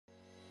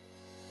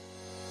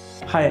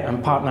Hi,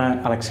 I'm partner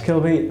Alex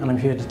Kilby and I'm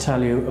here to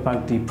tell you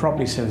about the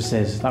property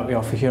services that we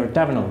offer here at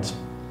Devonalds.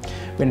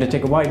 We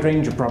undertake a wide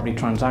range of property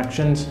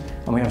transactions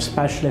and we have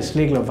specialist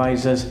legal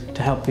advisors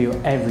to help you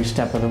every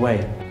step of the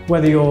way.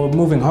 Whether you're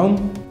moving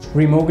home,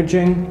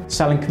 remortgaging,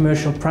 selling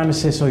commercial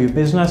premises or your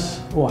business,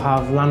 or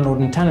have landlord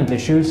and tenant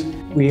issues,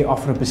 we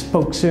offer a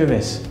bespoke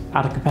service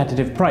at a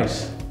competitive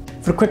price.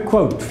 For a quick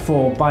quote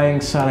for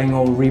buying, selling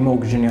or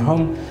remortgaging your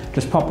home,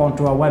 just pop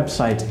onto our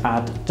website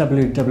at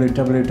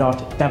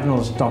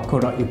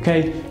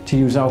www.devonalds.co.uk to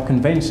use our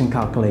conveyancing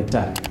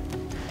calculator.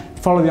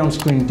 Follow the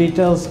on-screen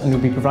details and you'll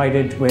be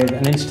provided with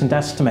an instant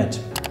estimate.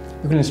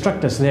 You can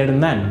instruct us there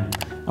and then,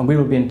 and we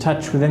will be in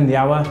touch within the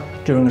hour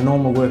during a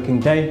normal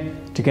working day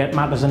to get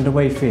matters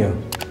underway for you.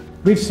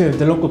 We've served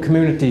the local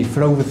community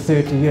for over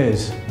 30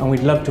 years and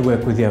we'd love to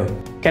work with you.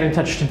 Get in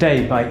touch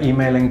today by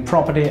emailing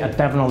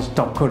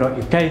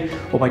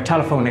property@devonalds.co.uk or by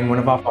telephoning one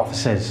of our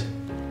offices.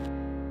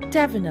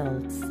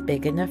 Devonalds,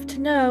 big enough to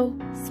know,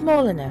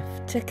 small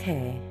enough to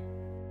care.